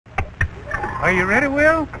Are you ready,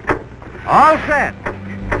 Will? All set.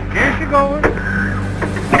 Here she goes.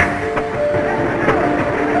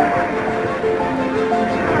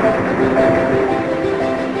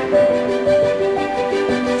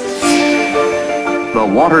 The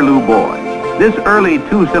Waterloo Boy. This early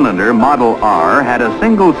two-cylinder Model R had a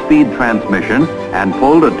single-speed transmission and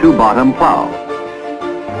pulled a two-bottom plow.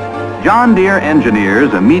 John Deere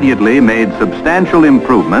engineers immediately made substantial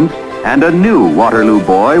improvements, and a new Waterloo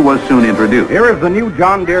Boy was soon introduced. Here is the new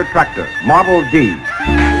John Deere tractor, Model D.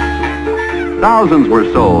 Thousands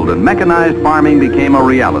were sold, and mechanized farming became a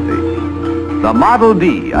reality. The Model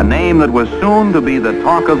D, a name that was soon to be the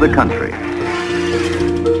talk of the country.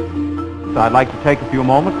 So I'd like to take a few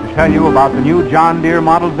moments to tell you about the new John Deere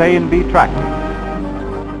Models A and B tractor.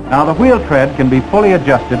 Now, the wheel tread can be fully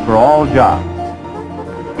adjusted for all jobs.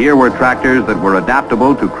 Here were tractors that were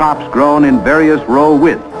adaptable to crops grown in various row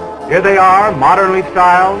widths. Here they are, modernly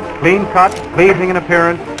styled, clean cut, pleasing in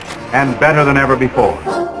appearance, and better than ever before.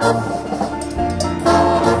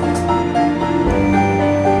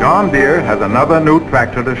 John Deere has another new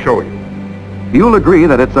tractor to show you. You'll agree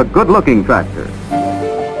that it's a good-looking tractor.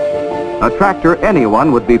 A tractor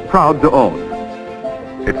anyone would be proud to own.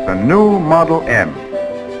 It's the new Model M.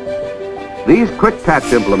 These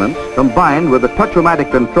quick-patch implements, combined with the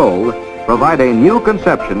touch-o-matic control, provide a new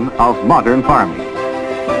conception of modern farming.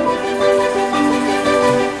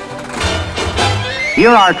 Here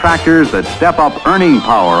are tractors that step up earning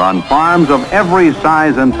power on farms of every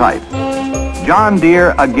size and type. John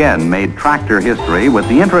Deere again made tractor history with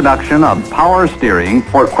the introduction of power steering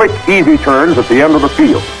for quick, easy turns at the end of the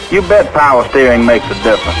field. You bet power steering makes a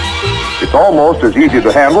difference. It's almost as easy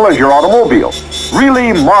to handle as your automobile.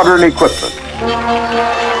 Really modern equipment.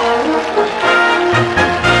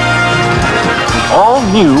 All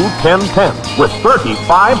new 1010 with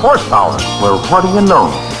 35 horsepower. Well, what do you know?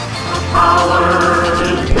 Power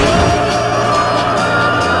is good.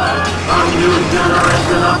 A new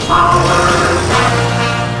generation of power.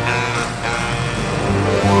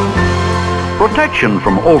 Protection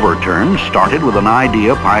from overturns started with an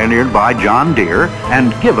idea pioneered by John Deere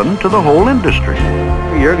and given to the whole industry.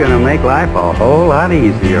 You're going to make life a whole lot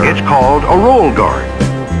easier. It's called a roll guard.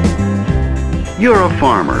 You're a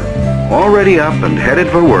farmer, already up and headed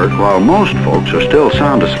for work while most folks are still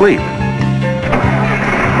sound asleep.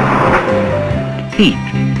 Heat,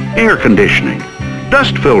 air conditioning,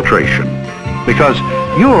 dust filtration, because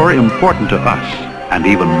you're important to us and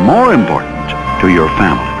even more important to your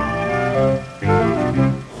family.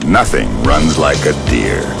 Nothing runs like a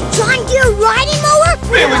Deere. John Deere riding mower?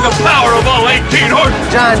 Feeling the power of all 18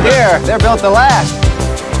 horses. John Deere, they're built to last.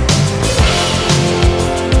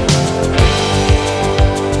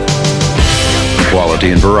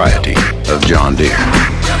 Quality and variety of John Deere.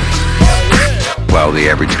 Plow the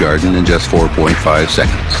average garden in just 4.5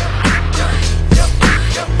 seconds.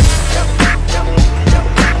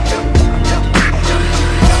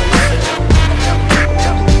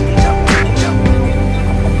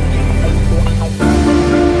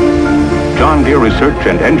 John Deere Research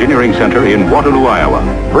and Engineering Center in Waterloo, Iowa.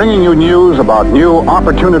 Bringing you news about new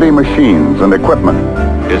opportunity machines and equipment.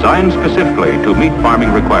 Designed specifically to meet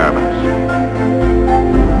farming requirements.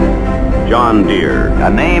 John Deere, a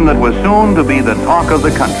name that was soon to be the talk of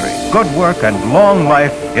the country. Good work and long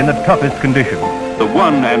life in the toughest conditions. The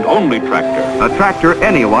one and only tractor. A tractor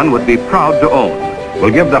anyone would be proud to own.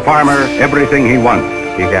 Will give the farmer everything he wants.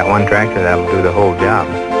 You got one tractor that'll do the whole job.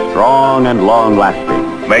 Strong and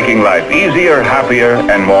long-lasting. Making life easier, happier,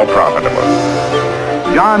 and more profitable.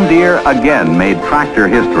 John Deere again made tractor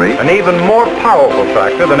history. An even more powerful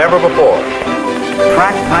tractor than ever before.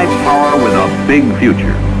 Track-type power with a big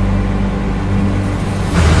future.